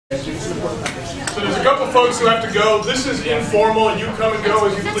So there's a couple folks who have to go. This is informal. You come and go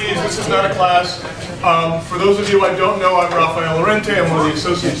as you please. This is not a class. For those of you I don't know, I'm Rafael Lorente. I'm one of the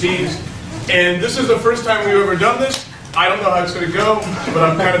associate deans. And this is the first time we've ever done this. I don't know how it's going to go, but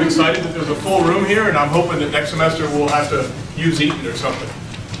I'm kind of excited that there's a full room here, and I'm hoping that next semester we'll have to use Eaton or something,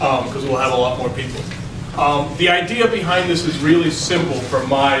 because we'll have a lot more people. The idea behind this is really simple from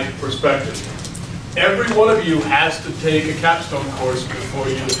my perspective. Every one of you has to take a capstone course before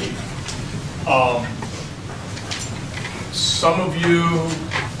you leave. Some of you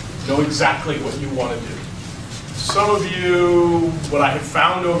know exactly what you want to do. Some of you, what I have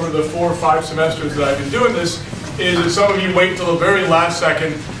found over the 4 or 5 semesters that I've been doing this, is that some of you wait till the very last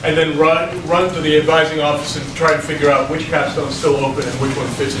second and then run to the advising office and try and figure out which capstone is still open and which one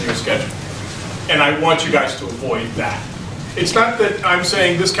fits in your schedule. And I want you guys to avoid that. It's not that I'm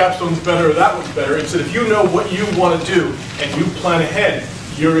saying this capstone's better or that one's better. It's that if you know what you want to do and you plan ahead,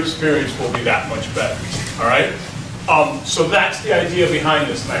 your experience will be that much better. All right? So that's the idea behind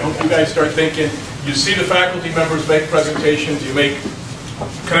this. And I hope you guys start thinking. You see the faculty members make presentations. You make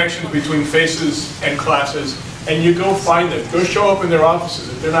connections between faces and classes. And you go find them. Go show up in their offices.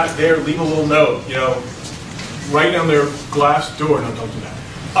 If they're not there, leave a little note. You know, write on their glass door. No, don't do that.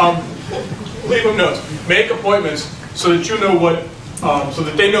 Leave them notes. Make appointments so that you know what, so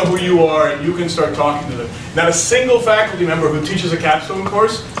that they know who you are and you can start talking to them. Not a single faculty member who teaches a capstone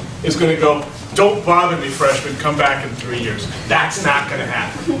course is going to go, don't bother me, freshman, come back in 3 years. That's not going to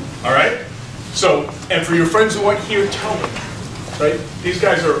happen. All right? So, and for your friends who aren't here, tell them. Right? These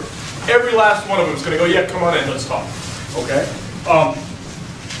guys are, every last one of them is going to go, yeah, come on in, let's talk. Okay?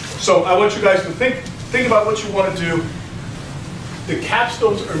 So I want you guys to think about what you want to do. The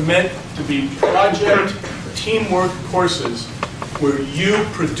capstones are meant to be project, teamwork courses where you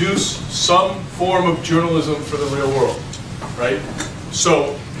produce some form of journalism for the real world, right?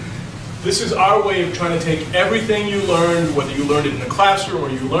 So this is our way of trying to take everything you learned, whether you learned it in the classroom or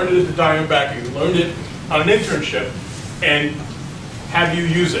you learned it at the Diamondback or you learned it on an internship, and have you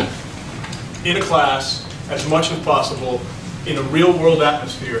use it in a class as much as possible in a real world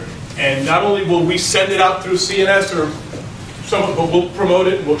atmosphere. And not only will we send it out through CNS or someone, but we'll promote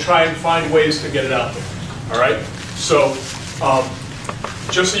it and we'll try and find ways to get it out there. All right? So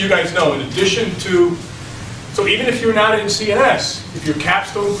just so you guys know, in addition to, so even if you're not in CNS, if your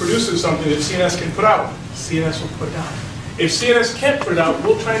capstone produces something that CNS can put out, CNS will put it out. If CNS can't put it out,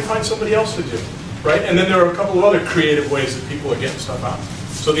 we'll try and find somebody else to do it. Right? And then there are a couple of other creative ways that people are getting stuff out.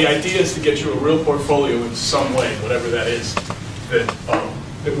 So the idea is to get you a real portfolio in some way, whatever that is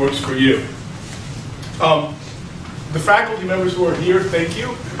that works for you. The faculty members who are here, thank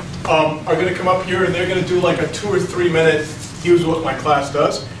you, are going to come up here and they're going to do like a 2 or 3 minute, here's what my class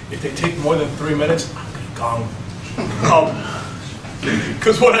does. If they take more than 3 minutes, I'm going to gong them.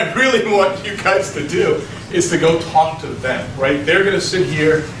 Because what I really want you guys to do is to go talk to them, right? They're going to sit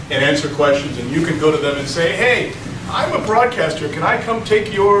here and answer questions, and you can go to them and say, hey, I'm a broadcaster. Can I come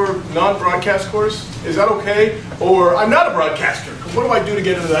take your non-broadcast course? Is that okay? Or I'm not a broadcaster. What do I do to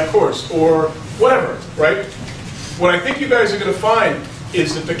get into that course? Or whatever, right? What I think you guys are going to find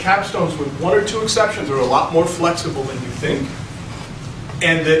is that the capstones, with 1 or 2 exceptions, are a lot more flexible than you think,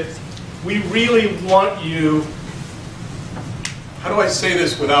 and that we really want you, how do I say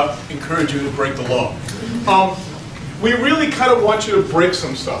this without encouraging you to break the law? We really kind of want you to break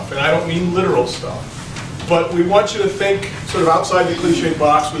some stuff, and I don't mean literal stuff, but we want you to think sort of outside the cliche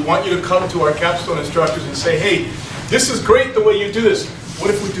box. We want you to come to our capstone instructors and say, hey, this is great the way you do this. What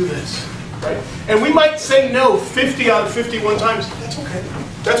if we do this? Right? And we might say no 50 out of 51 times. That's okay.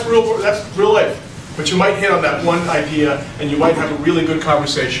 That's real life. But you might hit on that one idea, and you might have a really good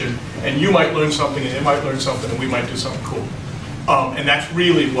conversation, and you might learn something, and they might learn something, and we might do something cool. And that's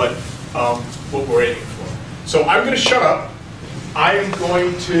really what we're aiming for. So I'm going to shut up. I am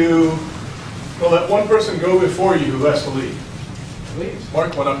going to let one person go before you who has to leave. Please.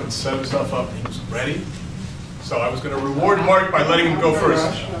 Mark went up and set himself up. He was ready. So I was going to reward Mark by letting him go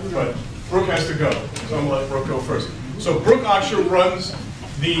first. But Brooke has to go. So I'm going to let Brooke go first. So Brooke Oxher runs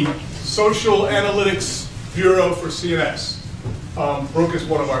the Social Analytics Bureau for CNS. Brooke is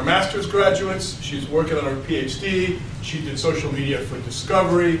one of our master's graduates. She's working on her PhD. She did social media for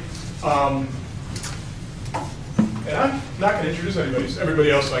Discovery. And I'm not going to introduce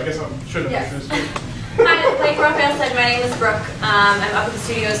everybody else, so I guess I shouldn't have introduced you. Hi, like Rafael said, my name is Brooke. I'm up at the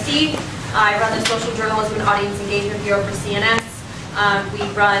Studio C. I run the Social Journalism and Audience Engagement Bureau for CNS. We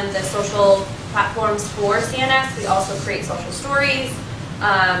run the social platforms for CNS. We also create social stories.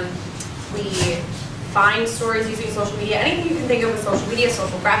 We find stories using social media, anything you can think of with social media,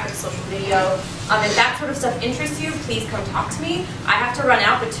 social graphics, social video. If that sort of stuff interests you, please come talk to me. I have to run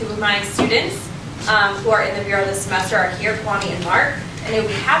out, but two of my students who are in the Bureau this semester are here, Kwani and Mark, and they'll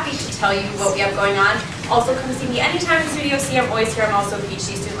be happy to tell you what we have going on. Also, come see me anytime in Studio C. I'm always here. I'm also a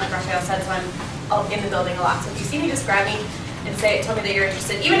PhD student, like Raphael said, so I'm in the building a lot. So if you see me, just grab me and tell me that you're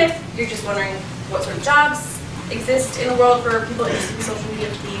interested. Even if you're just wondering what sort of jobs exist in the world for people interested in social media,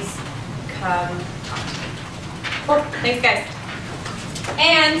 please come talk to me. Cool, thanks guys.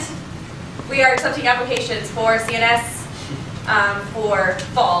 And we are accepting applications for CNS for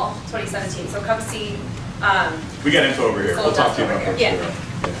fall 2017. So come see. We got info over here. We'll talk to you about that. Yeah.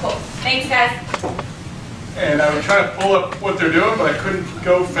 Cool. Thanks, guys. And I was trying to pull up what they're doing, but I couldn't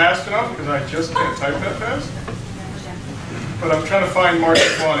go fast enough because I just can't type that fast. But I'm trying to find Mark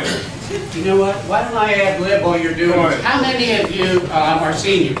and Kwani. You know what? Why don't I ad lib while you're doing this? How many of you are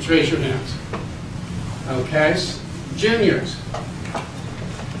seniors? Raise your hands. Okay. Juniors.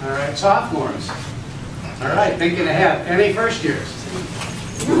 All right. Sophomores. All right. Thinking ahead. Any first years?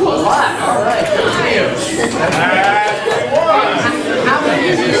 Ooh, a lot. All right. Good for you. How many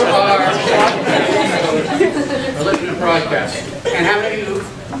of you are looking at broadcast? And how many of you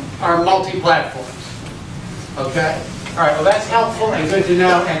are multi-platforms? Okay. All right. Well, that's helpful and good to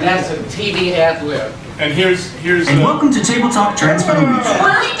know. And that's a TV ad lib. And here's welcome to Table Talk Trends for the Week,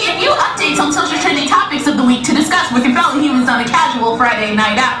 where we give you updates on social trending topics of the week to discuss with your fellow humans on a casual Friday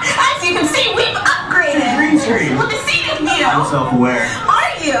night out. As you can see, we've upgraded Green screen. with the seating view. I'm self-aware.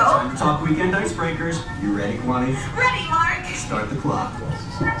 Are you? Time to talk weekend icebreakers. You ready, Kwani? Ready, Mark? Start the clock.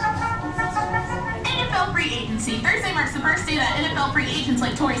 NFL free agency. Thursday marks the first day that NFL free agents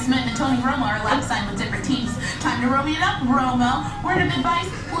like Torrey Smith and Tony Romo are allowed to sign with different teams. Time to Romeo it up, Romo. Word of advice,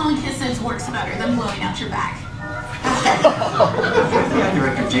 blowing kisses works better than blowing out your back. FBI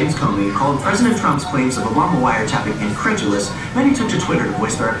Director James Comey called President Trump's claims of Obama wiretapping incredulous. Many took to Twitter to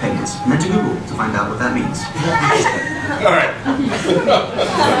voice their opinions, and then to Google to find out what that means. all right.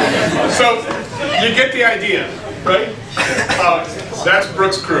 So you get the idea, right? That's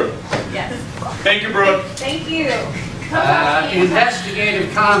Brooke's crew. Yes. Thank you, Brooke. Thank you.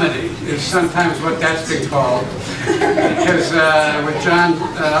 Investigative comedy is sometimes what that's been called. Because with John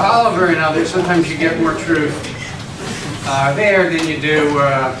Oliver and others, sometimes you get more truth there than you do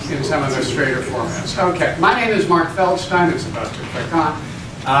in some of the straighter formats. Okay, my name is Mark Feldstein. It's about to click on.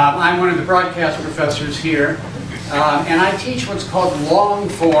 I'm one of the broadcast professors here, and I teach what's called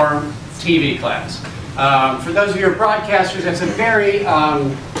long-form TV class. For those of you who are broadcasters, that's a very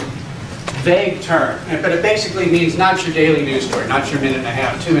vague term, but it basically means not your daily news story, not your minute and a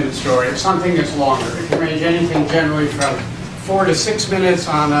half, 2-minute story. It's something that's longer. It can range anything generally from 4 to 6 minutes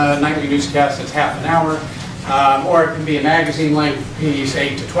on a nightly newscast that's half an hour, or it can be a magazine length piece,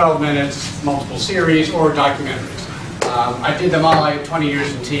 8 to 12 minutes, multiple series, or documentaries. I did them all. I had 20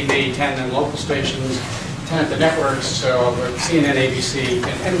 years in TV, 10 in local stations, 10 at the networks, so CNN, ABC,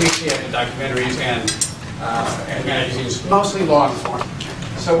 and NBC had the documentaries and magazines, mostly long form.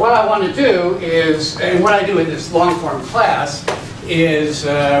 So what I want to do is, and what I do in this long-form class, is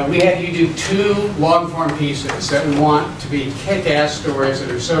we have you do 2 long-form pieces that we want to be kick-ass stories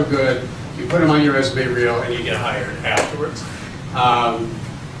that are so good, you put them on your resume reel and you get hired afterwards.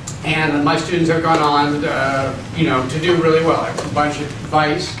 And my students have gone on, to do really well. I have a bunch of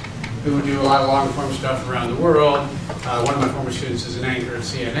Vice, who do a lot of long-form stuff around the world. One of my former students is an anchor at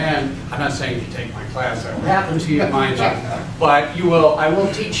CNN. I'm not saying if you take my class that will happen to you, mind you, but I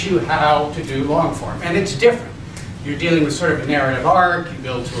will teach you how to do long form, and it's different. You're dealing with sort of a narrative arc. You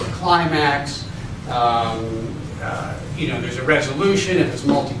build to a climax. There's a resolution. If it's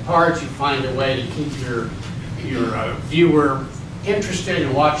multi-parts, you find a way to keep your viewer interested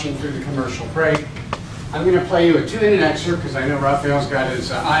in watching through the commercial break. I'm going to play you a 2-minute excerpt because I know Raphael's got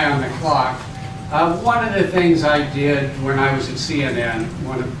his eye on the clock. One of the things I did when I was at CNN,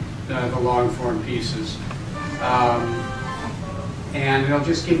 one of the long-form pieces, and it'll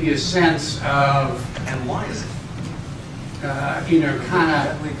just give you a sense of, and why is it? kind of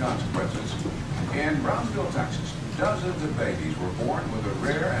Deadly consequences. In Brownsville, Texas, dozens of babies were born with a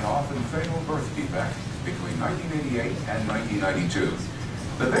rare and often fatal birth defect between 1988 and 1992.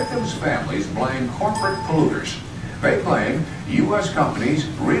 The victims' families blame corporate polluters. They claim U.S. companies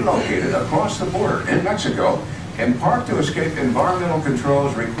relocated across the border in Mexico, in part to escape environmental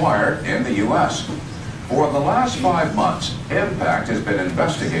controls required in the U.S. For the last 5 months, Impact has been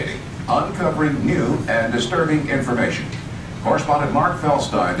investigating, uncovering new and disturbing information. Correspondent Mark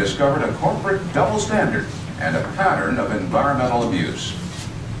Feldstein discovered a corporate double standard and a pattern of environmental abuse.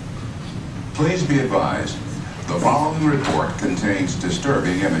 Please be advised, The following report contains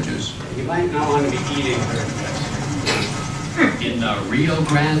disturbing images. You might not want to be eating during this. In the Rio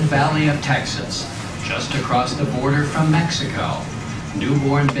Grande Valley of Texas, just across the border from Mexico,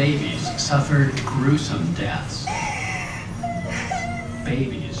 newborn babies suffered gruesome deaths.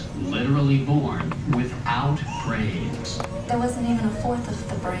 Babies literally born without brains. There wasn't even a fourth of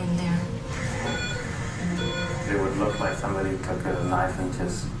the brain there. It would look like somebody took a knife and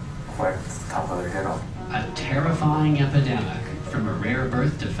just whacked the top of their head off. A terrifying epidemic from a rare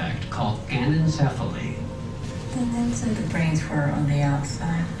birth defect called anencephaly. And then so the brains were on the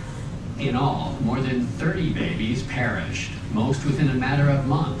outside. In all, more than 30 babies perished, most within a matter of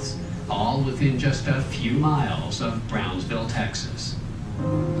months, all within just a few miles of Brownsville, Texas.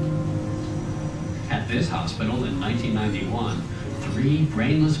 At this hospital in 1991, 3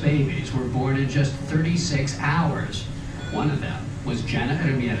 brainless babies were born in just 36 hours. One of them was Jenna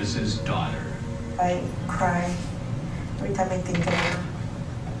Ramirez's daughter. I cry every time I think of her.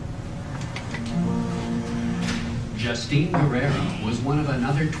 Justine Guerrero was one of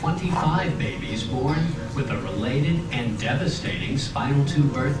another 25 babies born with a related and devastating spinal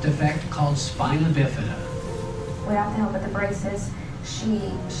tube birth defect called spina bifida. Without the help of the braces,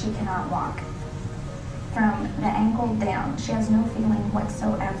 she cannot walk. From the ankle down, she has no feeling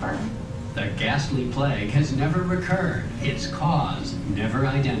whatsoever. The ghastly plague has never recurred, its cause never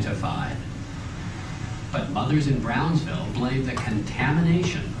identified. But mothers in Brownsville blame the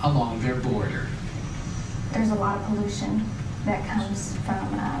contamination along their border. There's a lot of pollution that comes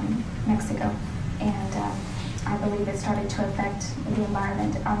from Mexico, and I believe it started to affect the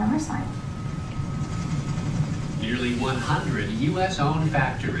environment on our side. Nearly 100 U.S.-owned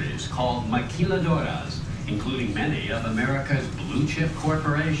factories called maquiladoras, including many of America's blue-chip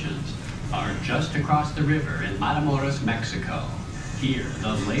corporations, are just across the river in Matamoros, Mexico. Here,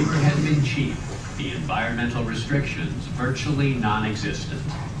 the labor has been cheap, the environmental restrictions virtually non-existent.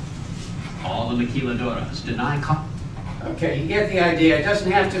 All the maquiladoras deny Okay, you get the idea. It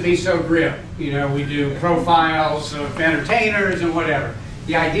doesn't have to be so grim. You know, we do profiles of entertainers and whatever.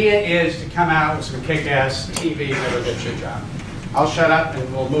 The idea is to come out with some kick-ass TV that'll get you a job. I'll shut up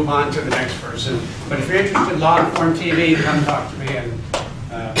and we'll move on to the next person. But if you're interested in long-form TV, come talk to me and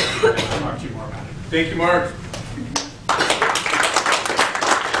I'll talk to you more about it. Thank you, Mark.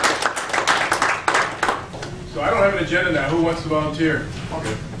 So I don't have an agenda now. Who wants to volunteer?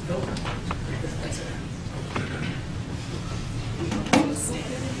 Okay.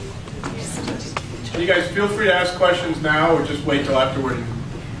 You guys feel free to ask questions now or just wait till afterward.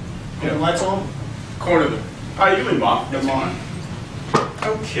 Yeah, lights on? Corner them. Hi, you leave them off. Never mind.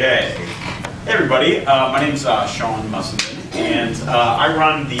 Okay. Hey everybody, my name's Sean Mussenden, and I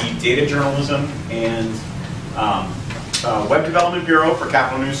run the Data Journalism and Web Development Bureau for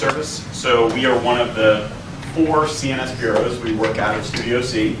Capstone News Service. So we are one of the 4 CNS bureaus. We work out of Studio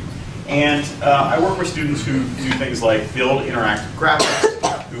C. And I work with students who do things like build interactive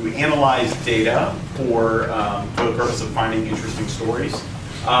graphics, who analyze data for the purpose of finding interesting stories,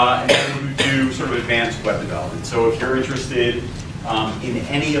 and then who do sort of advanced web development. So if you're interested in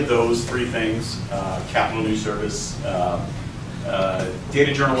any of those 3 things, Capstone News Service,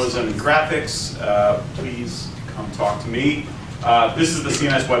 data journalism and graphics, please come talk to me. This is the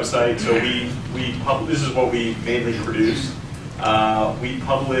CNS website, so this is what we mainly produce. We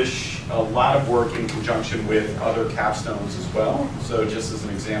publish a lot of work in conjunction with other capstones as well. So just as an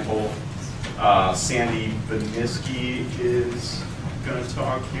example, Sandy Vaniski is going to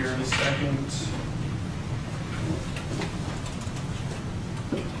talk here in a second.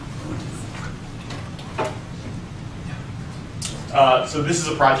 So this is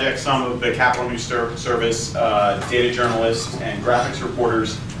a project some of the Capstone News Service data journalists and graphics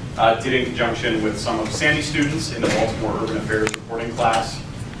reporters did in conjunction with some of Sandy's students in the Baltimore Urban Affairs reporting class,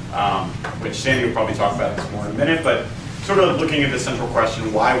 which Sandy will probably talk about this more in a minute, but sort of looking at the central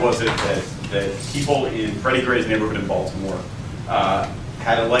question, why was it that people in Freddie Gray's neighborhood in Baltimore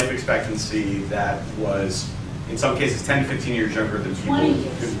had a life expectancy that was, in some cases, 10 to 15 years younger than people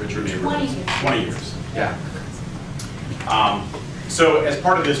in richer neighborhoods. 20 years, yeah. So as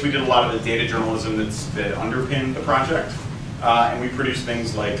part of this, we did a lot of the data journalism that underpinned the project. And we produced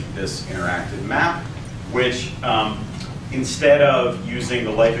things like this interactive map, which instead of using the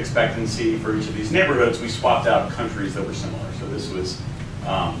life expectancy for each of these neighborhoods, we swapped out countries that were similar. So this was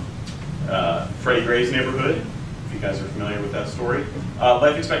Freddie Gray's neighborhood, if you guys are familiar with that story.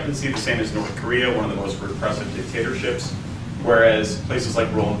 Life expectancy the same as North Korea, one of the most repressive dictatorships, whereas places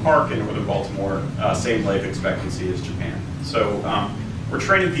like Roland Park in northern Baltimore, same life expectancy as Japan. So we're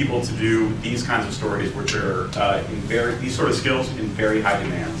training people to do these kinds of stories, which are these sort of skills in very high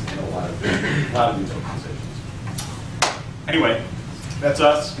demand in a lot of news organizations. Anyway, that's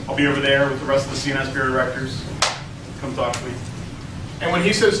us. I'll be over there with the rest of the CNS Bureau directors. Come talk to me. And when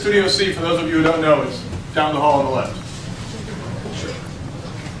he says Studio C, for those of you who don't know, it's down the hall on the left.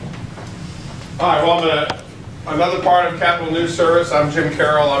 Hi, well, I'm another part of Capital News Service. I'm Jim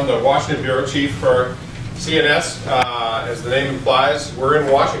Carroll. I'm the Washington Bureau Chief for CNS. As the name implies, we're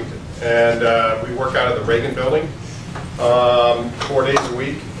in Washington, and we work out of the Reagan Building 4 days a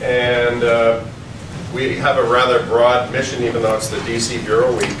week, and we have a rather broad mission, even though it's the DC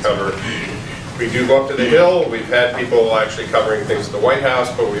Bureau. We do go up to the Hill. We've had people actually covering things at the White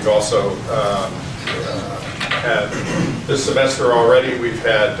House, but we've also had this semester already. We've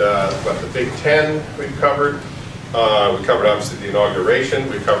had the Big Ten we've covered. We covered obviously the inauguration.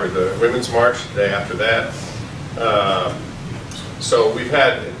 We covered the Women's March the day after that. So we've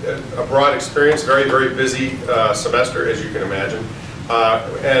had a broad experience, very, very busy semester, as you can imagine.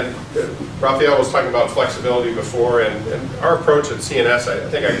 And Raphael was talking about flexibility before, and our approach at CNS, I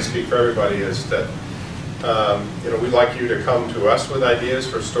think I can speak for everybody, is that we'd like you to come to us with ideas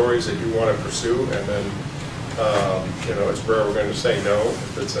for stories that you want to pursue, and then it's rare we're going to say no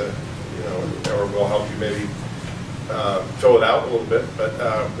if it's or we'll help you maybe fill it out a little bit. But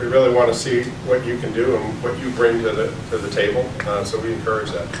we really want to see what you can do and what you bring to the table. So we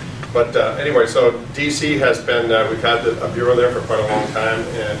encourage that. But anyway, so DC has been, we've had a bureau there for quite a long time,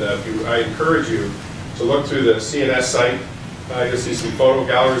 and I encourage you to look through the CNS site. You'll see some photo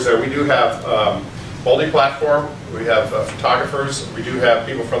galleries there. We do have multi-platform. We have photographers. We do have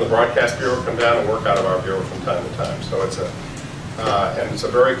people from the Broadcast Bureau come down and work out of our bureau from time to time. So it's a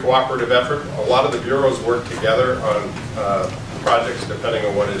very cooperative effort. A lot of the bureaus work together on projects depending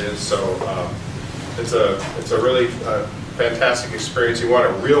on what it is. So it's a really fantastic experience. You want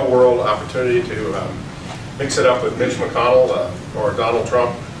a real-world opportunity to mix it up with Mitch McConnell or Donald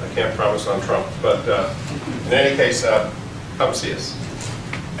Trump. I can't promise on Trump, but in any case, come see us.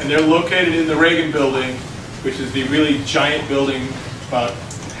 And they're located in the Reagan Building, which is the really giant building about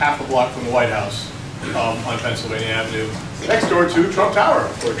half a block from the White House on Pennsylvania Avenue, next door to Trump Tower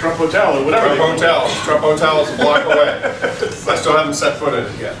or Trump Hotel or whatever. Trump Hotel is a block away. I still haven't set foot in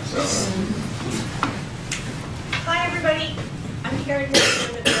it yet. So. Hi everybody, I'm Karen Merrill,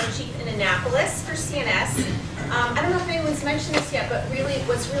 I'm the Bureau Chief in Annapolis for CNS. I don't know if anyone's mentioned this yet, but really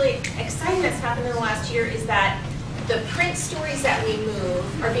what's really exciting that's happened in the last year is that the print stories that we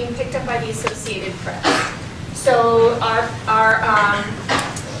move are being picked up by the Associated Press. So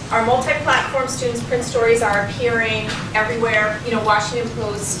our multi-platform students' print stories are appearing everywhere. Washington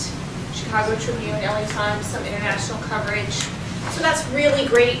Post, Chicago Tribune, LA Times, some international coverage. So that's really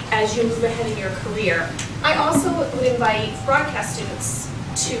great as you move ahead in your career. I also would invite broadcast students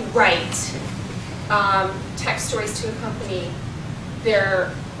to write text stories to accompany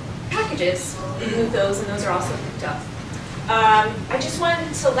their packages. We move those, and those are also picked up. I just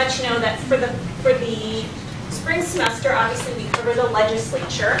wanted to let you know that for the spring semester, obviously we cover the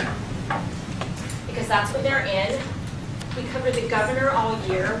legislature because that's what they're in. We cover the governor all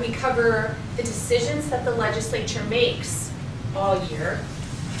year. We cover the decisions that the legislature makes all year.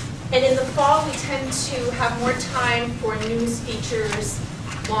 And in the fall, we tend to have more time for news features,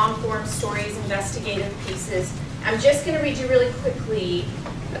 long-form stories, investigative pieces. I'm just going to read you really quickly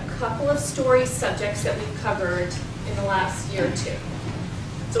a couple of story subjects that we've covered in the last year or two.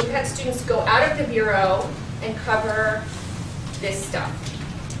 So we've had students go out of the bureau and cover this stuff.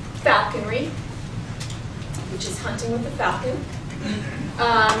 Falconry, which is hunting with the falcon.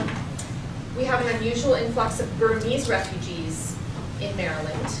 We have an unusual influx of Burmese refugees in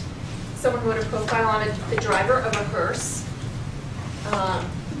Maryland. Someone wrote a profile on the driver of a hearse.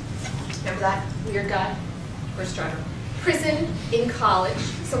 Remember that weird guy? Hearse driver. Prison in college.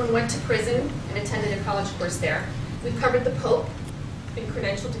 Someone went to prison and attended a college course there. We've covered the Pope, been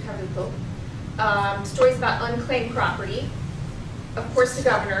credentialed to cover the Pope. Stories about unclaimed property. Of course, the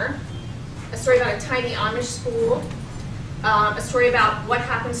governor. A story about a tiny Amish school. A story about what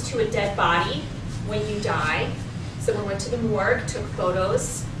happens to a dead body when you die. Someone went to the morgue, took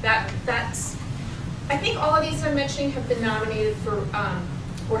photos. I think all of these I'm mentioning have been nominated for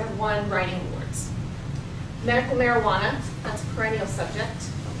or have won writing awards. Medical marijuana, that's a perennial subject.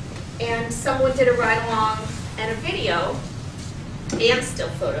 And someone did a ride-along and a video and still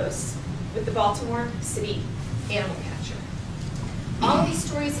photos with the Baltimore City Animal Catcher. All of these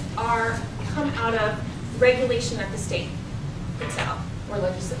stories come out of regulation that the state puts out, or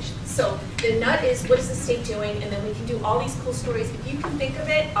legislation. So the nut is, what is the state doing? And then we can do all these cool stories. If you can think of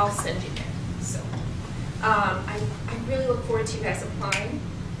it, I'll send you there. So I really look forward to you guys applying.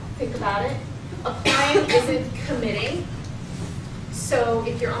 Think about it. Applying isn't committing. So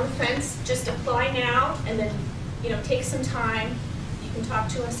if you're on the fence, just apply now and then take some time. You can talk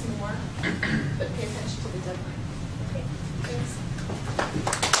to us more, but pay attention to the deadline. Okay, thanks.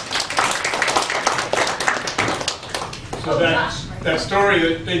 So that story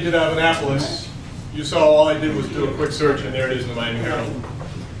that they did out of Annapolis, you saw all I did was do a quick search, and there it is in the Miami Herald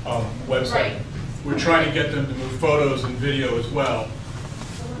website. Right. We're trying to get them to move photos and video as well.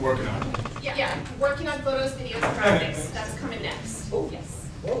 Working on it. Yeah, working on photos, videos, and graphics. That's coming next. Yes.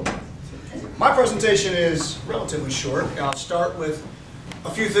 My presentation is relatively short. I'll start with a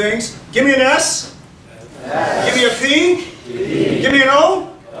few things. Give me an S. Give me a P. Give me an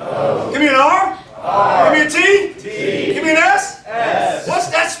O. Give me an R. Give me a T. Give me an S. What's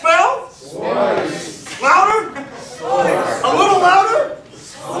that spell? Louder? A little louder?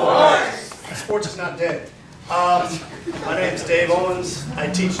 Sports is not dead. My name is Dave Owens. I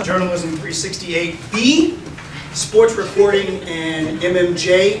teach Journalism 368B, Sports Reporting, and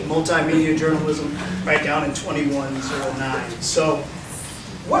MMJ, Multimedia Journalism, right down in 2109. So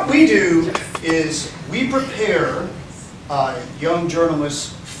what we do is we prepare young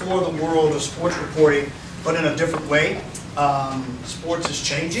journalists for the world of sports reporting, but in a different way. Sports is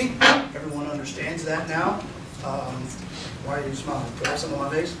changing. Everyone understands that now. Why are you smiling? Do I have something on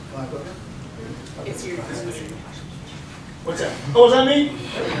my face? Can I go there? It's you. What's that? Oh, is that me?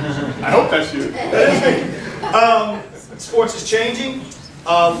 I hope that's you. That is me. Sports is changing.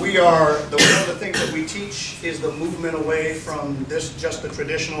 One of the things that we teach is the movement away from just the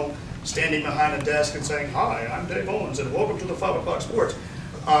traditional standing behind a desk and saying, "Hi, I'm Dave Owens, and welcome to the 5 o'clock sports."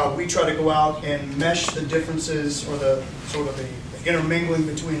 We try to go out and mesh the differences, or the sort of the intermingling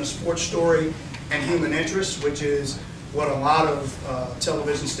between a sports story and human interest, which is what a lot of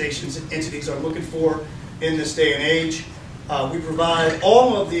television stations and entities are looking for in this day and age. We provide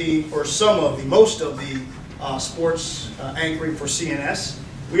most of the sports anchoring for CNS.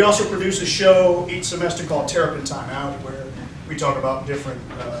 We also produce a show each semester called Terrapin Time Out, where we talk about different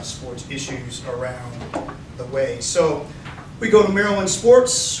sports issues around the way. So we go to Merrill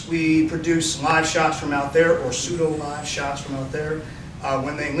Sports. We produce live shots from out there, or pseudo live shots from out there.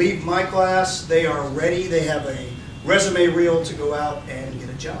 When they leave my class, they are ready. They have a resume reel to go out and get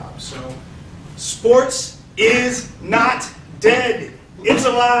a job. So sports is not dead. It's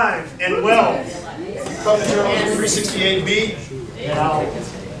alive and well. Come to Journalism 368B, and I'll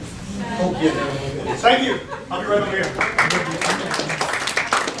hope you. Thank you. I'll be right over here.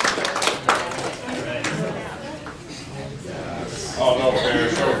 Oh no,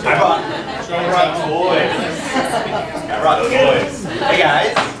 I brought toys. I brought toys. Hey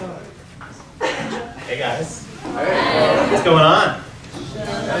guys. Hey guys. What's going on?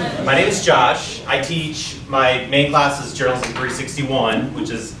 My name is Josh. I teach, my main class is Journalism 361, which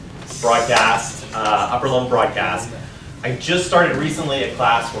is broadcast, upper level broadcast. I just started recently a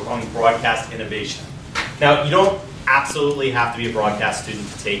class we're calling Broadcast Innovation. Now, you don't absolutely have to be a broadcast student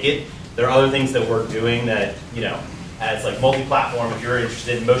to take it. There are other things that we're doing that, as like multi-platform, if you're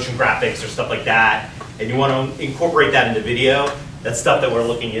interested in motion graphics or stuff like that, and you want to incorporate that into video, that's stuff that we're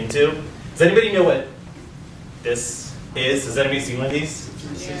looking into. Does anybody know what this is? Has anybody seen one of these?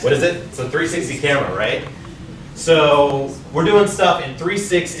 What is it? It's a 360 camera, right? So we're doing stuff in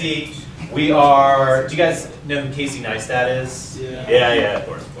 360. We are, do you guys know who Casey Neistat is? Yeah,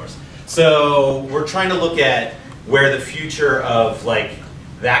 of course. So we're trying to look at where the future of like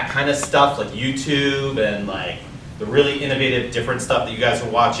that kind of stuff, like YouTube and like the really innovative different stuff that you guys are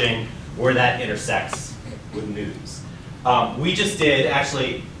watching, where that intersects with news. We just did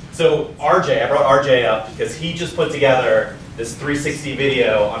actually, so RJ, I brought RJ up because he just put together this 360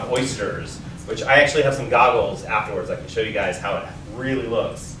 video on oysters, which I actually have some goggles afterwards. I can show you guys how it really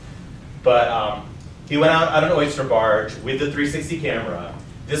looks. But he went out on an oyster barge with the 360 camera.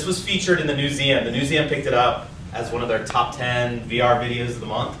 This was featured in the Newseum. The Newseum picked it up as one of their top 10 VR videos of the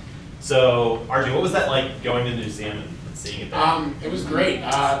month. So, RJ, what was that like going to the Newseum and seeing it there? It was great,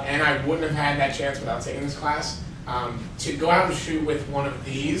 and I wouldn't have had that chance without taking this class. To go out and shoot with one of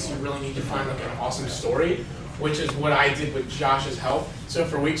these, you really need to find like an awesome story, which is what I did with Josh's help. So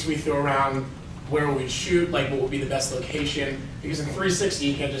for weeks we threw around where we'd shoot, like what would be the best location, because in 360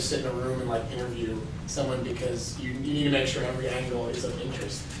 you can't just sit in a room and like interview someone, because you need to make sure every angle is of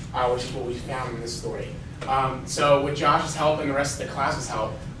interest, which is what we found in this story. So with Josh's help and the rest of the class's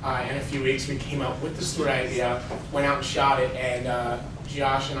help, in a few weeks we came up with the story idea, went out and shot it, and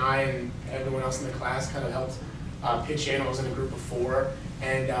Josh and I and everyone else in the class kind of helped pitch in. I was in a group of 4,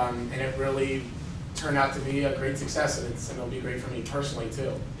 and it really turned out to be a great success, and it'll be great for me personally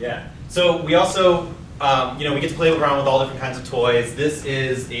too. Yeah. So we also, we get to play around with all different kinds of toys. This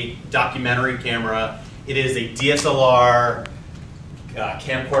is a documentary camera. It is a DSLR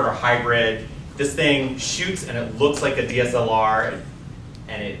camcorder hybrid. this thing shoots and it looks like a DSLR,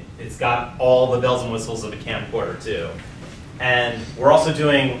 and it's got all the bells and whistles of a camcorder too. And we're also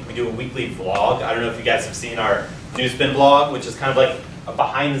we do a weekly vlog. I don't know if you guys have seen our Newspin vlog, which is kind of like a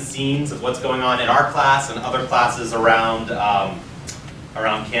behind the scenes of what's going on in our class and other classes around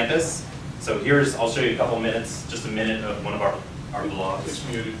around campus. So I'll show you a couple minutes, just a minute of one of our vlogs. It's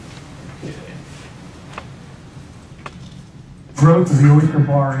muted. Growth of the oyster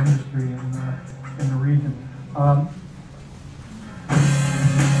bar industry in the region.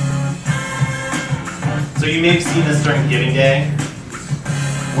 So you may have seen this during Giving Day.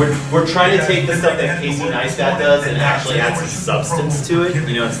 We're trying to take the stuff that Casey Neistat does and actually add some substance to it,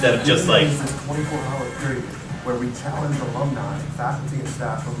 instead of just like. 24-hour period where we challenge alumni, faculty, and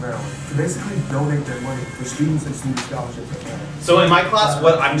staff from Maryland to basically donate their money for students and student scholarships at Maryland. So in my class,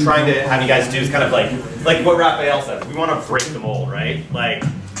 what I'm trying to have you guys do is kind of like what Raphael said. We want to break the mold, right? Like,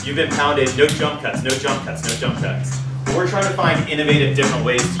 you've been pounded, no jump cuts, no jump cuts, no jump cuts. But we're trying to find innovative, different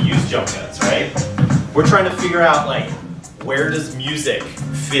ways to use jump cuts, right? We're trying to figure out, like, where does music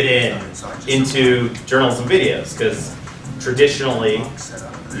fit into journalism videos? Because traditionally,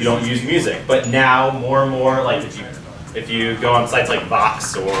 you don't use music. But now, more and more, like if you go on sites like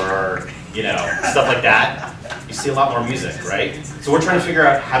Vox or stuff like that, you see a lot more music, right? So we're trying to figure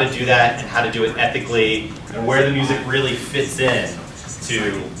out how to do that and how to do it ethically and where the music really fits in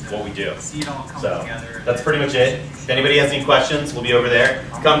to what we do. So that's pretty much it. If anybody has any questions, we'll be over there.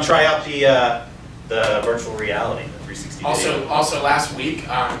 Come try out the virtual reality, the 360 video. Also last week,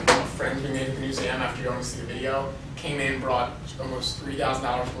 a friend we made at the museum after going to see the video came in, brought almost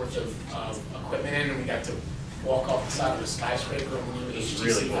 $3,000 worth of equipment in, and we got to walk off the side of a skyscraper on the new HTC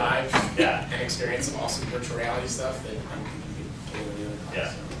really cool. Vive and experience some awesome virtual reality stuff that I'm getting really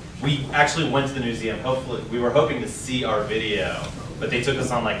Yeah. We actually went to the museum. Hopefully, we were hoping to see our video, but they took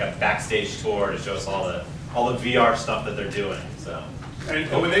us on like a backstage tour to show us all the VR stuff that they're doing. So. And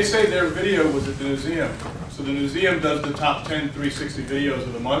when they say their video was at the museum, so the museum does the top 10 360 videos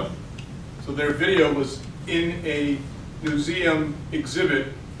of the month. So their video was in a museum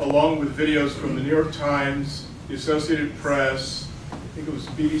exhibit along with videos from the New York Times, the Associated Press, I think it was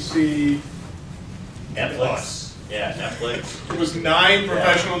BBC, Netflix. Yeah, Netflix. It was 9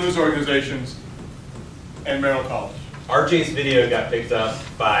 professional news organizations and Merrill College. RJ's video got picked up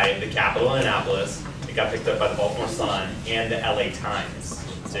by the Capitol in Annapolis. It got picked up by the Baltimore Sun and the LA Times,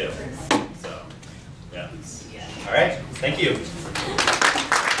 too. So, yeah. All right, thank you.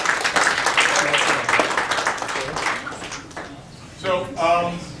 So,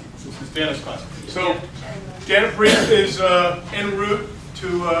 this is Dana's class. So, Dana Priest is en route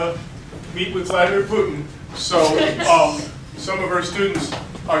to meet with Vladimir Putin. So, some of our students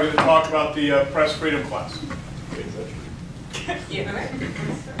are going to talk about the press freedom class.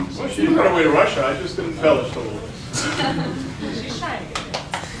 Well, she didn't run away to Russia. I just embellished a little bit. She's trying to get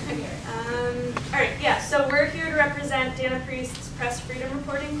there. All right, yeah, so we're here to represent Dana Priest's press freedom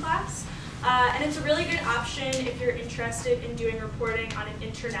reporting class. And it's a really good option if you're interested in doing reporting on an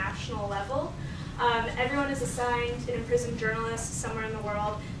international level. Everyone is assigned an imprisoned journalist somewhere in the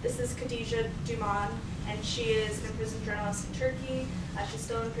world. This is Khadija Duman, and she is an imprisoned journalist in Turkey. She's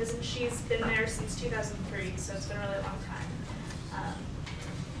still in prison. She's been there since 2003, so it's been a really long time.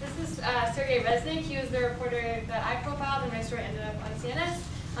 This is Sergey Resnick. He was the reporter that I profiled, and my story ended up on CNS.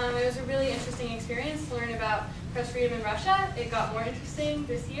 It was a really interesting experience to learn about press freedom in Russia. It got more interesting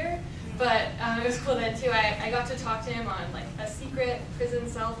this year, but it was cool then too. I got to talk to him on like a secret prison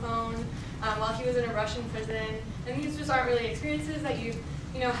cell phone while he was in a Russian prison, and these just aren't really experiences that you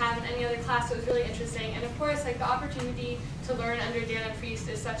have in any other class. So it was really interesting, and of course, like the opportunity to learn under Dana Priest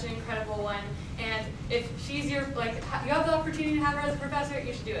is such an incredible one. And if she's you have the opportunity to have her as a professor,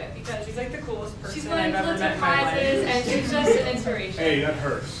 you should do it because she's like the coolest person she's winning Pulitzer prizes, and she's just an inspiration. Hey, that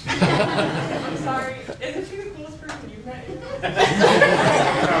hurts. I'm sorry. Isn't she the coolest person you've met?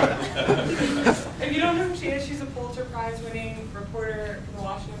 If you don't know who she is, she's a Pulitzer Prize winning reporter for the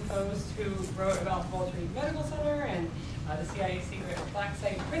Washington Post who wrote about the Walter Reed Medical Center and the CIA secret black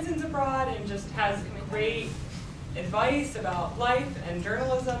site prisons abroad, and just has great advice about life and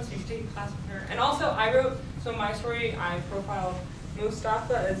journalism, so you should take a class with her. And also, I wrote, so my story, I profiled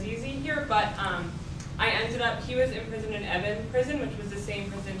Mustafa Azizi here, but I ended up, he was imprisoned in Evin prison, which was the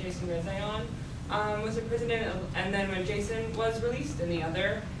same prison Jason Rezaian was imprisoned in, and then when Jason was released and the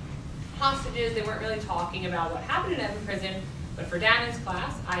other hostages, they weren't really talking about what happened in Evin prison, but for Dana's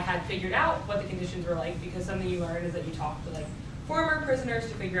class, I had figured out what the conditions were like, because something you learn is that you talk to former prisoners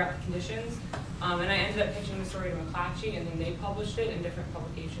to figure out the conditions. And I ended up pitching the story to McClatchy, and then they published it, and different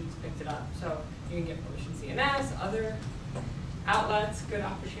publications picked it up. So you can get published in CNS, other outlets, good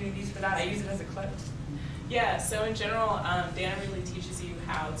opportunities for that. I use it as a clip. Yeah, so in general, Dana really teaches you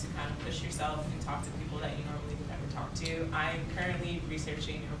how to kind of push yourself and talk to people that you normally would never talk to. I'm currently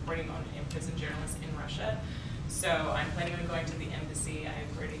researching and reporting on imprisoned journalists in Russia. So I'm planning on going to the embassy.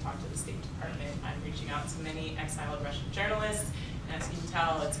 I've already talked to the State Department. I'm reaching out to many exiled Russian journalists. And as you can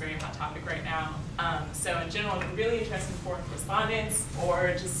tell, it's a very hot topic right now. So in general, if you're really interested in foreign correspondence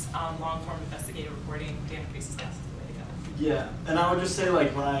or just long-form investigative reporting, Dana Priest's class is the way to go. Yeah, and I would just say,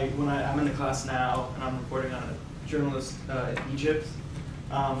 like, when I'm in the class now and I'm reporting on a journalist in Egypt,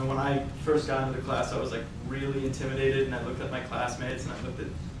 and when I first got into the class, I was like really intimidated, and I looked at my classmates and I looked at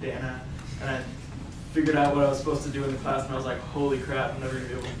Dana, and I figured out what I was supposed to do in the class, and I was like, holy crap, I'm never gonna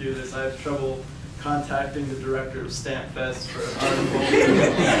be able to do this. I have trouble contacting the director of Stamp Fest for an article.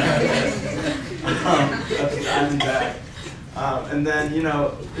 I'm back. And then, you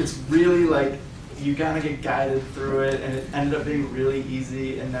know, it's really like, you gotta get guided through it, and it ended up being really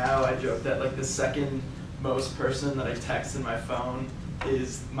easy. And now I joke that like the second most person that I text in my phone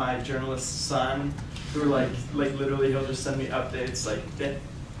is my journalist's son, who like literally he'll just send me updates like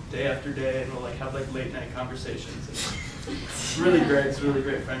day after day, and we'll like have like late night conversations. It's really great. It's a really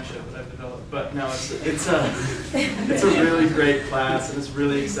great friendship that I've developed. But no, it's a really great class, and it's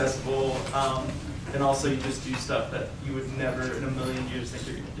really accessible. And also you just do stuff that you would never in a million years think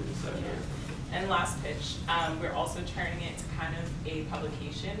you're gonna do. So. And last pitch, we're also turning it to kind of a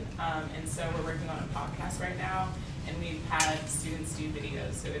publication. And so we're working on a podcast right now, and we've had students do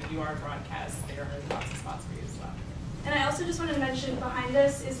videos. So if you are a broadcast, there are lots of spots for you as well. And I also just wanted to mention behind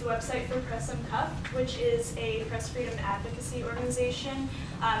us is the website for Press Uncuffed, which is a press freedom advocacy organization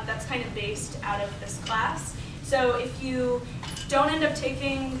that's kind of based out of this class. So if you don't end up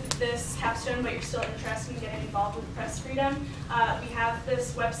taking this capstone, but you're still interested in getting involved with press freedom, we have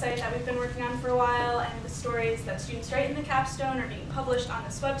this website that we've been working on for a while, and the stories that students write in the capstone are being published on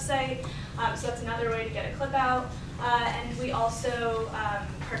this website. So that's another way to get a clip out. And we also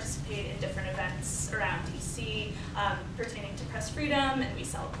participate in different events around DC pertaining to press freedom, and we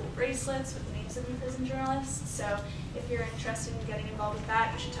sell cool bracelets with the names of imprisoned journalists. So if you're interested in getting involved with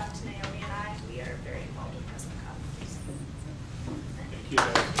that, you should talk to Naomi and I. We are very involved with Press Uncuffed. Thank you,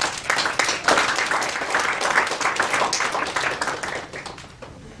 guys.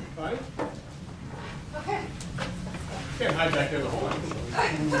 Bonnie? Okay. Can't hijack the whole thing.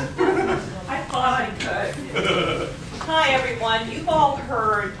 I thought I could. Hi, everyone. You've all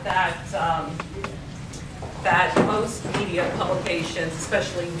heard that that most media publications,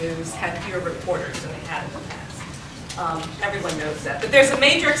 especially news, have fewer reporters than they had in the past. Everyone knows that. But there's a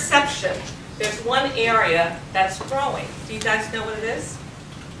major exception. There's one area that's growing. Do you guys know what it is?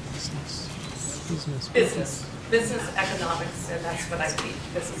 Business. Business economics, and that's what I teach,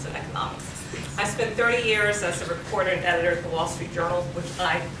 business and economics. I spent 30 years as a reporter and editor at the Wall Street Journal, which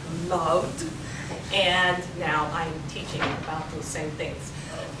I loved, and now I'm teaching about those same things.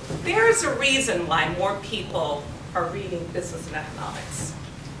 There is a reason why more people are reading business and economics.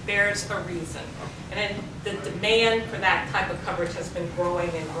 There's a reason. And the demand for that type of coverage has been growing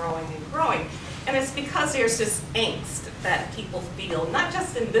and growing and growing. And it's because there's this angst that people feel, not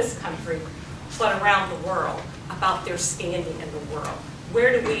just in this country, but around the world, about their standing in the world.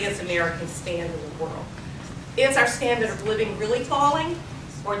 Where do we as Americans stand in the world? Is our standard of living really falling,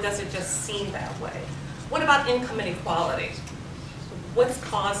 or does it just seem that way? What about income inequality? What's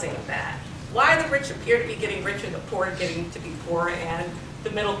causing that? Why the rich appear to be getting richer, the poor are getting to be poor, and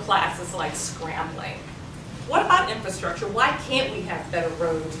the middle class is like scrambling? What about infrastructure? Why can't we have better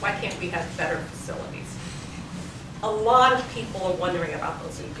roads? Why can't we have better facilities? A lot of people are wondering about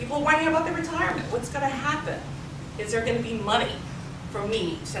those things. People are wondering about their retirement. What's going to happen? Is there going to be money for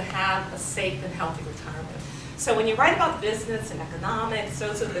me to have a safe and healthy retirement? So when you write about business and economics,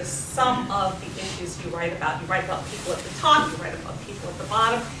 those are some of the issues you write about. You write about people at the top, you write about people at the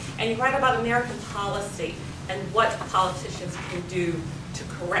bottom, and you write about American policy and what politicians can do to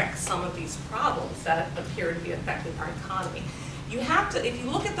correct some of these problems that appear to be affecting our economy. You have to, if you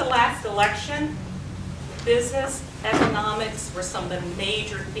look at the last election, business, economics were some of the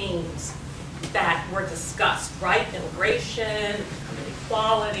major themes that were discussed, right? Immigration,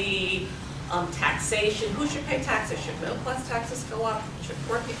 inequality, taxation. Who should pay taxes? Should middle class taxes go up? Should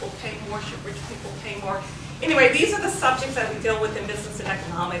poor people pay more? Should rich people pay more? Anyway, these are the subjects that we deal with in business and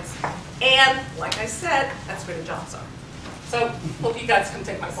economics. And like I said, that's where the jobs are. So hope you guys can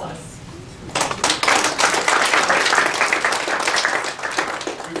take my class.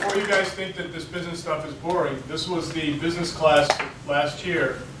 Before you guys think that this business stuff is boring, this was the business class last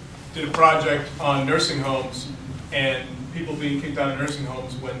year, did a project on nursing homes and people being kicked out of nursing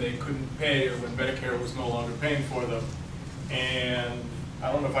homes when they couldn't pay or when Medicare was no longer paying for them. And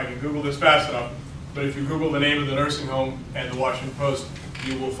I don't know if I can Google this fast enough, but if you Google the name of the nursing home and the Washington Post,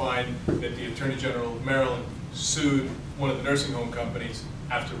 you will find that the Attorney General of Maryland sued one of the nursing home companies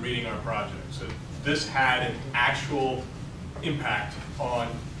after reading our project. So this had an actual impact on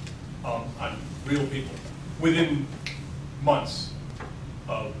real people within months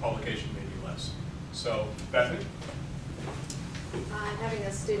of publication, maybe less. So, Bethany? I'm having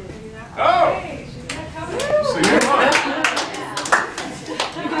a student. Oh! Hey, she's not coming. So you're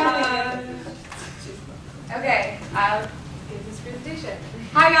Okay, I'll give this presentation.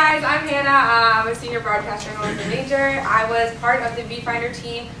 Hi guys, I'm Hannah. I'm a senior broadcast journalism major. I was part of the Viewfinder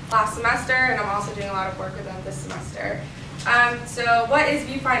team last semester, and I'm also doing a lot of work with them this semester. So what is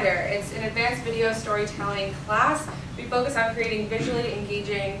Viewfinder? It's an advanced video storytelling class. We focus on creating visually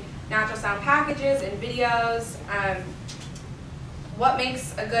engaging natural sound packages and videos. What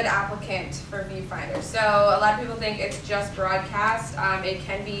makes a good applicant for Viewfinder? So a lot of people think it's just broadcast. It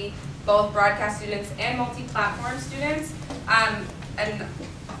can be both broadcast students and multi-platform students. And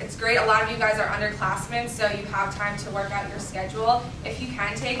it's great, a lot of you guys are underclassmen, so you have time to work out your schedule. If you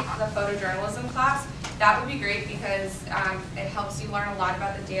can take the photojournalism class, that would be great because it helps you learn a lot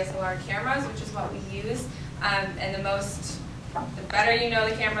about the DSLR cameras, which is what we use. And the better you know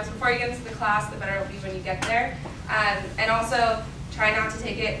the cameras before you get into the class, the better it'll be when you get there. And also, try not to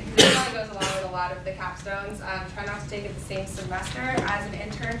take it, this one goes along with a lot of the capstones, try not to take it the same semester as an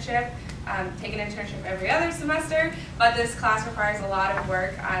internship. Take an internship every other semester, but this class requires a lot of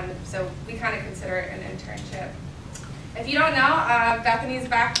work, so we kind of consider it an internship. If you don't know, Bethany's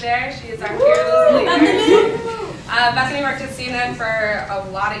back there. She is our fearless leader. Bethany worked at CNN for a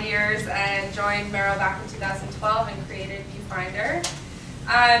lot of years and joined Merrill back in 2012 and created Viewfinder.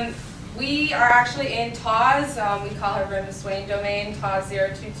 We are actually in TAWS, we call her Brenda Swain domain, TAWS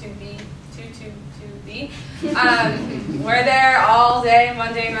 022B. We're there all day,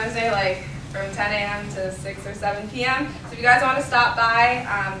 Monday and Wednesday, like from 10 a.m. to 6 or 7 p.m. So if you guys want to stop by,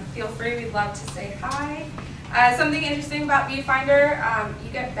 feel free, we'd love to say hi. Something interesting about Viewfinder,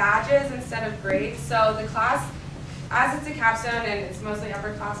 you get badges instead of grades. So the class, as it's a capstone and it's mostly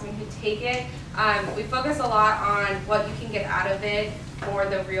upperclassmen who take it, we focus a lot on what you can get out of it for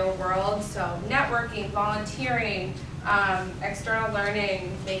the real world. So networking, volunteering, external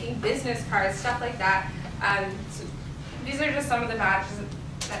learning, making business cards, stuff like that. So these are just some of the badges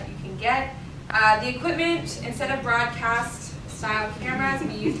that you can get. The equipment, instead of broadcast style cameras,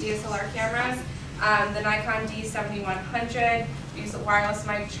 we use DSLR cameras. The Nikon D7100, we use a wireless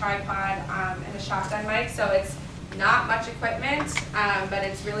mic, tripod, and a shotgun mic. So it's not much equipment, but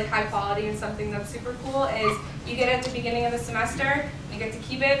it's really high quality, and something that's super cool is you get it at the beginning of the semester, you get to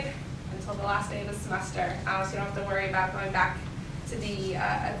keep it until the last day of the semester, so you don't have to worry about going back to the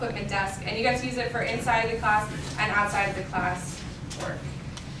equipment desk, and you get to use it for inside of the class and outside of the class work.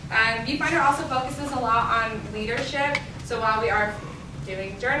 Viewfinder also focuses a lot on leadership, so while we are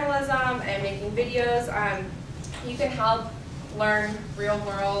doing journalism and making videos, you can help learn real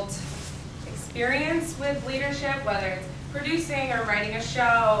world experience with leadership, whether it's producing or writing a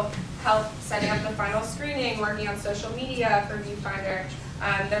show, help setting up the final screening, working on social media for Viewfinder.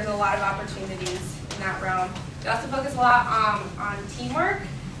 There's a lot of opportunities in that realm. We also focus a lot on teamwork.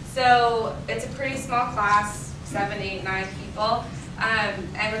 So it's a pretty small class, 7, 8, 9 people.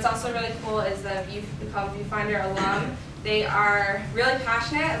 And what's also really cool is the we call Viewfinder alum. They are really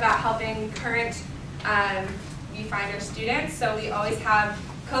passionate about helping current Viewfinder students. So we always have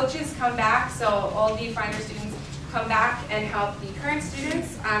coaches come back, so all Viewfinder students come back and help the current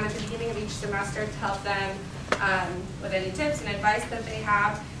students at the beginning of each semester to help them with any tips and advice that they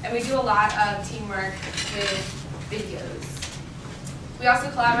have. And we do a lot of teamwork with videos. We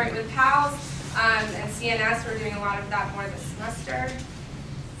also collaborate with PALS and CNS. We're doing a lot of that more this semester.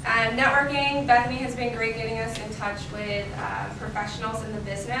 Networking, Bethany has been great getting us in touch with professionals in the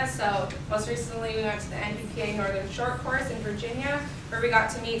business. So most recently we went to the NBPA Northern Short course in Virginia, where we got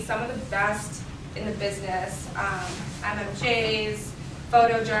to meet some of the best in the business, MMJs,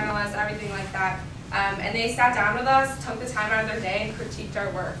 photojournalists, everything like that. And they sat down with us, took the time out of their day and critiqued our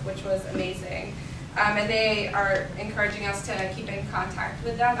work, which was amazing. And they are encouraging us to keep in contact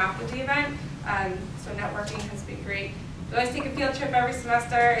with them after the event. So networking has been great. We always take a field trip every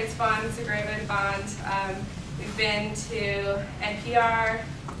semester. It's fun. It's a great way to bond. We've been to NPR,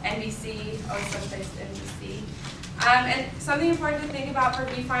 NBC, always someplace to NBC. And something important to think about for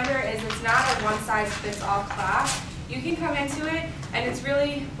Viewfinder is it's not a one-size-fits-all class. You can come into it, and it's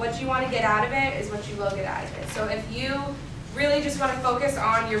really what you want to get out of it is what you will get out of it. So if you really just want to focus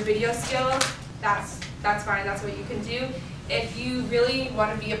on your video skills, that's fine. That's what you can do. If you really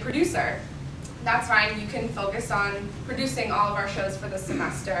want to be a producer, that's fine. You can focus on producing all of our shows for the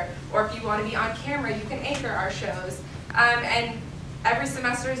semester. Or if you want to be on camera, you can anchor our shows. And every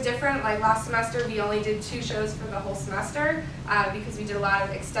semester is different. Like last semester, we only did 2 shows for the whole semester because we did a lot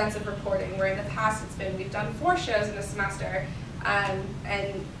of extensive reporting, where in the past we've done 4 shows in a semester.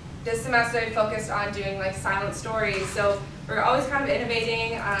 And this semester I focused on doing like silent stories. So we're always kind of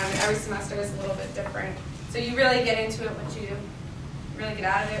innovating. Every semester is a little bit different. So you really get into it what you really get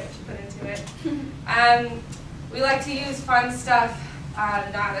out of it, what you put into it. We like to use fun stuff,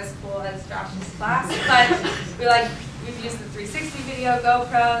 not as cool as Josh's class, but we've used the 360 video,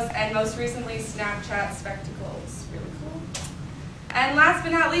 GoPros, and most recently Snapchat spectacles. Really cool. And last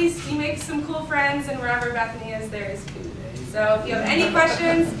but not least, you make some cool friends, and wherever Bethany is, there is food. So if you have any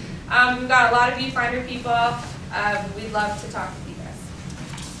questions, we've got a lot of viewfinder people. We'd love to talk with you guys.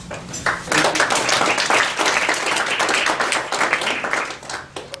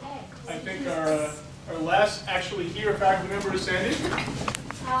 I think our last actually here faculty member is Sandy.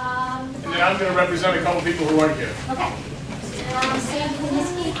 And then I'm going to represent a couple people who aren't here. Okay. Sandy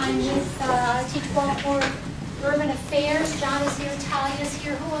Wieniski. I'm with Teach Baltimore Urban Affairs. John is here, Talia is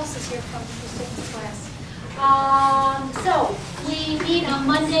here. Who else is here from the student class? So we meet on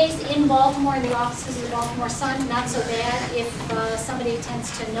Mondays in Baltimore in the offices of the Baltimore Sun. Not so bad if somebody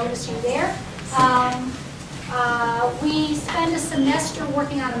tends to notice you there. We spend a semester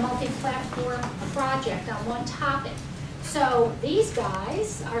working on a multi-platform project on one topic. So these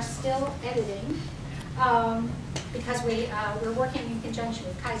guys are still editing because we're working in conjunction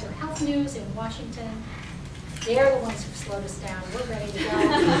with Kaiser Health News in Washington. They're the ones who slowed us down. We're ready to go.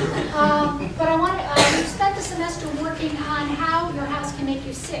 But I want to, we've spent the semester working on how your house can make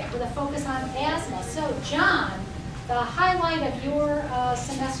you sick with a focus on asthma. So John, the highlight of your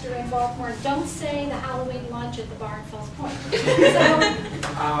semester in Baltimore, don't say the Halloween lunch at the bar in Fells Point. So,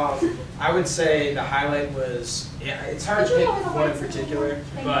 I would say the highlight was, it's hard to pick one in particular,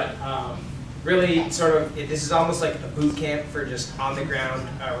 but really sort of, this is almost like a boot camp for just on-the-ground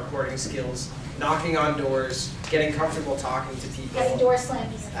recording skills. Knocking on doors, getting comfortable talking to people. Having doors slammed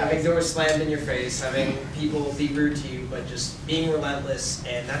in your face. Having doors slammed in your face, having people be rude to you, but just being relentless.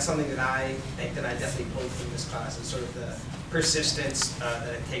 And that's something that I think that I definitely pulled from this class, is sort of the persistence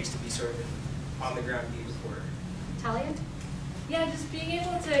that it takes to be sort of an on-the-ground news reporter. Talia? Yeah, just being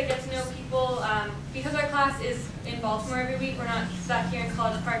able to get to know people. Because our class is in Baltimore every week, we're not stuck here in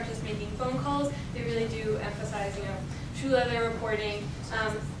College Park just making phone calls. They really do emphasize, true leather reporting.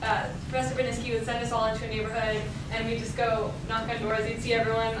 Professor Wieniski would send us all into a neighborhood, and we'd just go knock on doors. You'd see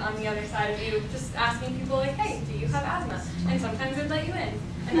everyone on the other side of you, just asking people like, "Hey, do you have asthma?" And sometimes they'd let you in,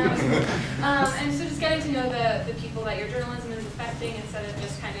 and that was cool. And so just getting to know the people that your journalism is affecting instead of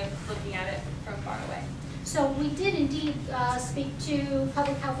just kind of looking at it from far away. So we did indeed speak to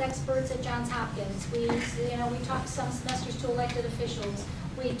public health experts at Johns Hopkins. We talked some semesters to elected officials.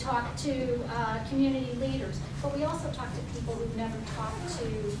 We talked to community leaders, but we also talked to people who've never talked to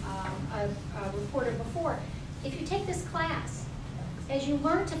a reporter before. If you take this class, as you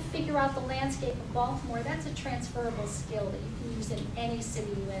learn to figure out the landscape of Baltimore, that's a transferable skill that you can use in any city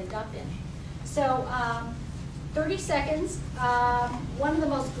you end up in. So 30 seconds, one of the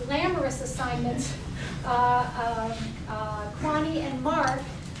most glamorous assignments, Kwani and Mark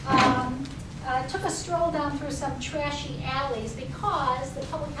took a stroll down through some trashy alleys because the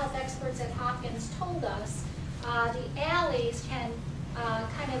public health experts at Hopkins told us the alleys can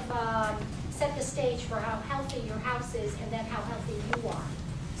kind of set the stage for how healthy your house is and then how healthy you are.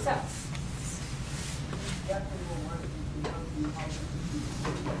 So.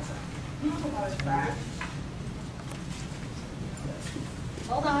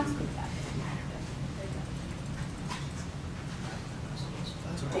 Hold on.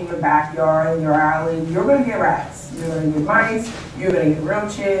 In your backyard, in your alley, you're going to get rats, you're going to get mice, you're going to get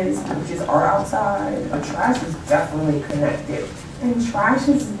roaches, roaches are outside. Trash is definitely connected. And trash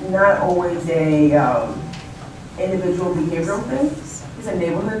is not always a individual behavioral thing, it's a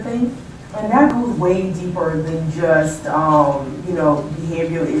neighborhood thing. And that goes way deeper than just,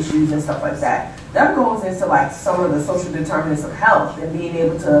 behavioral issues and stuff like that. That goes into like some of the social determinants of health and being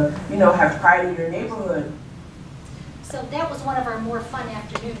able to, have pride in your neighborhood. So that was one of our more fun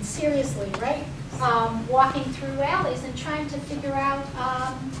afternoons, seriously, right? Walking through alleys and trying to figure out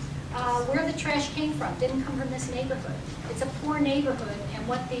where the trash came from. Didn't come from this neighborhood. It's a poor neighborhood, and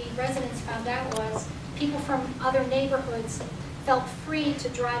what the residents found out was people from other neighborhoods felt free to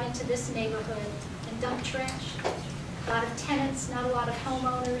drive into this neighborhood and dump trash. A lot of tenants, not a lot of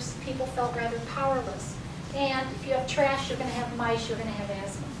homeowners. People felt rather powerless. And if you have trash, you're going to have mice, you're going to have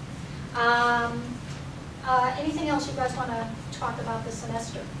asthma. Anything else you guys want to talk about this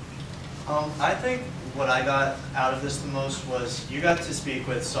semester? I think what I got out of this the most was you got to speak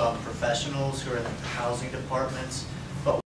with some professionals who are in the housing departments